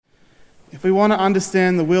If we want to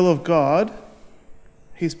understand the will of God,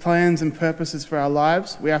 his plans and purposes for our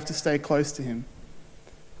lives, we have to stay close to him.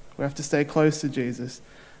 We have to stay close to Jesus.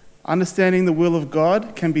 Understanding the will of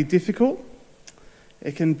God can be difficult.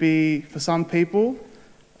 It can be, for some people,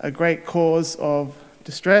 a great cause of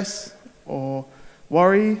distress or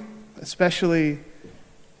worry, especially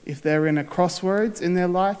if they're in a crossroads in their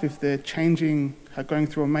life, if they're going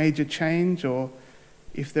through a major change, or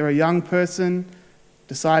if they're a young person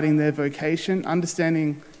deciding their vocation.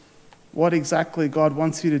 Understanding what exactly God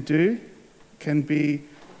wants you to do can be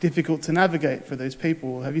difficult to navigate for those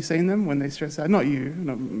people. Have you seen them when they stress out? Not you,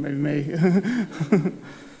 maybe me.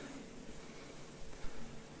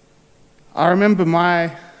 I remember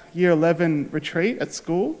my year 11 retreat at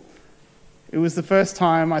school. It was the first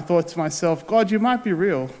time I thought to myself, God, you might be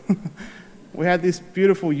real. We had this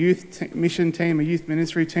beautiful youth mission team, a youth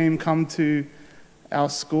ministry team, come to our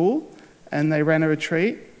school, and they ran a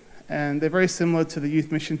retreat, and they're very similar to the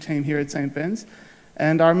youth mission team here at St. Ben's.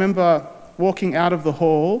 And I remember walking out of the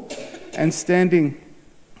hall and standing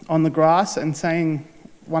on the grass and saying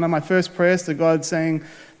one of my first prayers to God, saying,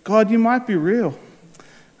 God, you might be real.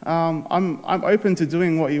 I'm open to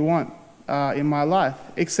doing what you want in my life,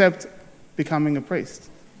 except becoming a priest.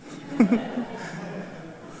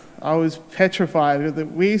 I was petrified.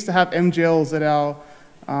 We used to have MGLs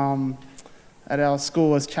at our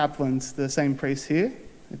school as chaplains, the same priests here,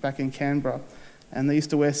 back in Canberra. And they used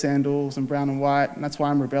to wear sandals and brown and white, and that's why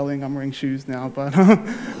I'm rebelling. I'm wearing shoes now, but I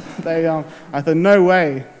thought, no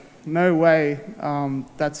way,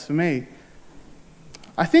 that's for me.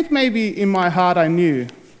 I think maybe in my heart I knew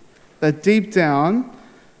that deep down,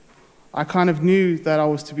 I kind of knew that I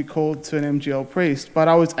was to be called to an MGL priest, but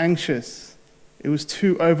I was anxious. It was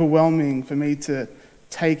too overwhelming for me to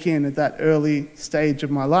take in at that early stage of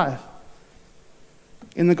my life.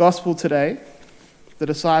 In the gospel today, the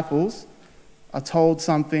disciples are told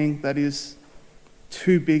something that is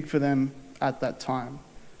too big for them at that time.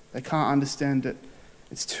 They can't understand it.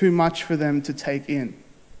 It's too much for them to take in.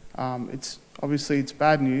 It's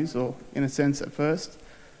bad news, or in a sense at first.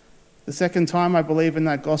 The second time, I believe, in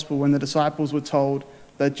that gospel, when the disciples were told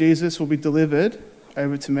that Jesus will be delivered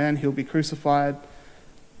over to man, he'll be crucified,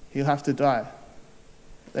 he'll have to die.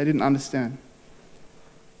 They didn't understand.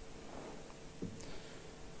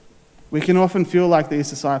 We can often feel like these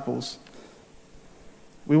disciples.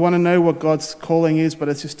 We want to know what God's calling is, but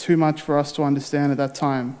it's just too much for us to understand at that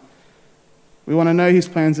time. We want to know his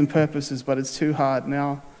plans and purposes, but it's too hard.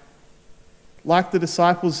 Now, like the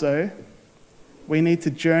disciples though, we need to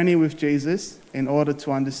journey with Jesus in order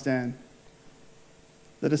to understand.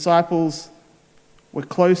 The disciples were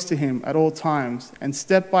close to him at all times, and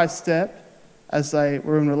step by step, as they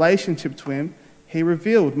were in relationship to him, he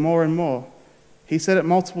revealed more and more. He said it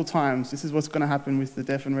multiple times. This is what's going to happen with the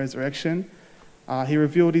death and resurrection. He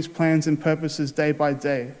revealed his plans and purposes day by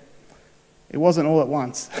day. It wasn't all at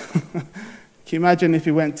once. Can you imagine if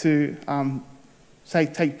he went to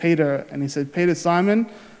take Peter and he said, Peter, Simon,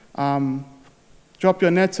 drop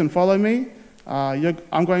your nets and follow me.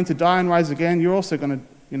 I'm going to die and rise again. You're also going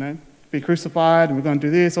to, be crucified, and we're going to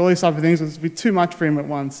do this, all these type of things. It would be too much for him at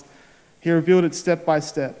once. He revealed it step by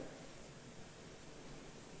step.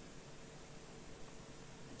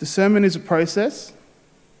 Discernment is a process,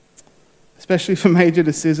 especially for major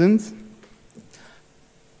decisions.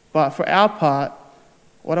 But for our part,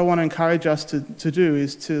 what I want to encourage us to do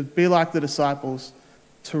is to be like the disciples,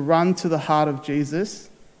 to run to the heart of Jesus,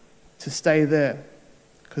 to stay there,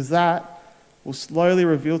 because that will slowly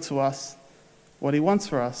reveal to us what he wants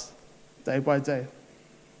for us, day by day.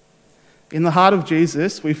 In the heart of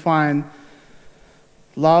Jesus, we find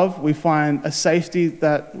love, we find a safety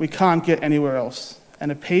that we can't get anywhere else,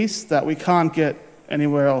 and a peace that we can't get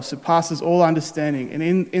anywhere else. It passes all understanding. And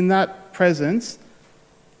in that presence,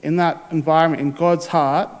 in that environment, in God's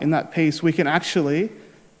heart, in that peace, we can actually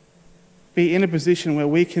be in a position where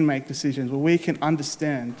we can make decisions, where we can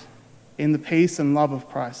understand in the peace and love of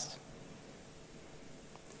Christ.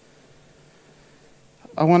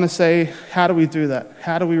 I want to say, how do we do that?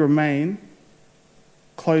 How do we remain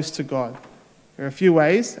close to God? There are a few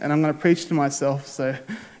ways, and I'm going to preach to myself, so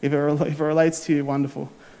if it relates to you,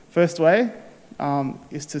 wonderful. First way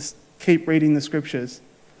is to keep reading the scriptures.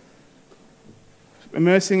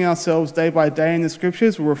 Immersing ourselves day by day in the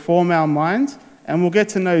scriptures will reform our minds, and we'll get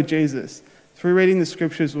to know Jesus. Through reading the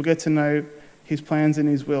scriptures, we'll get to know his plans and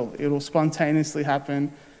his will. It'll spontaneously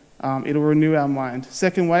happen. It'll renew our mind.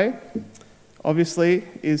 Second way, obviously,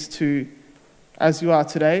 is to, as you are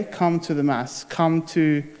today, come to the Mass. Come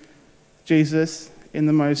to Jesus in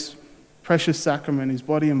the most precious sacrament, his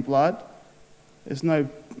body and blood. There's no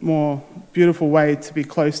more beautiful way to be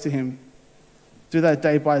close to him. Do that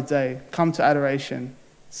day by day. Come to adoration.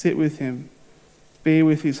 Sit with him. Be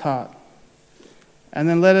with his heart. And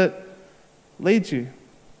then let it lead you.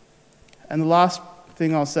 And the last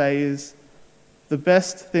thing I'll say is, the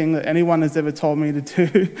best thing that anyone has ever told me to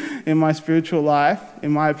do in my spiritual life,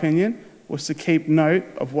 in my opinion, was to keep note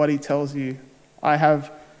of what he tells you. I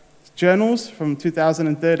have journals from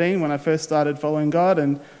 2013 when I first started following God,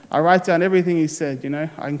 and I write down everything he said.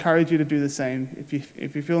 I encourage you to do the same. If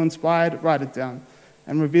you feel inspired, write it down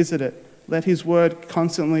and revisit it. Let his word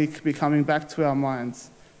constantly be coming back to our minds.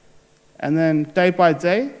 And then day by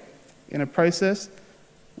day, in a process,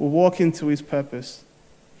 we'll walk into his purpose.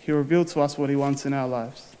 He'll reveal to us what he wants in our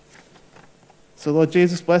lives. So Lord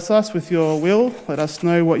Jesus, bless us with your will. Let us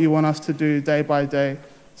know what you want us to do day by day,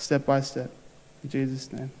 step by step. In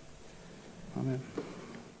Jesus' name, amen.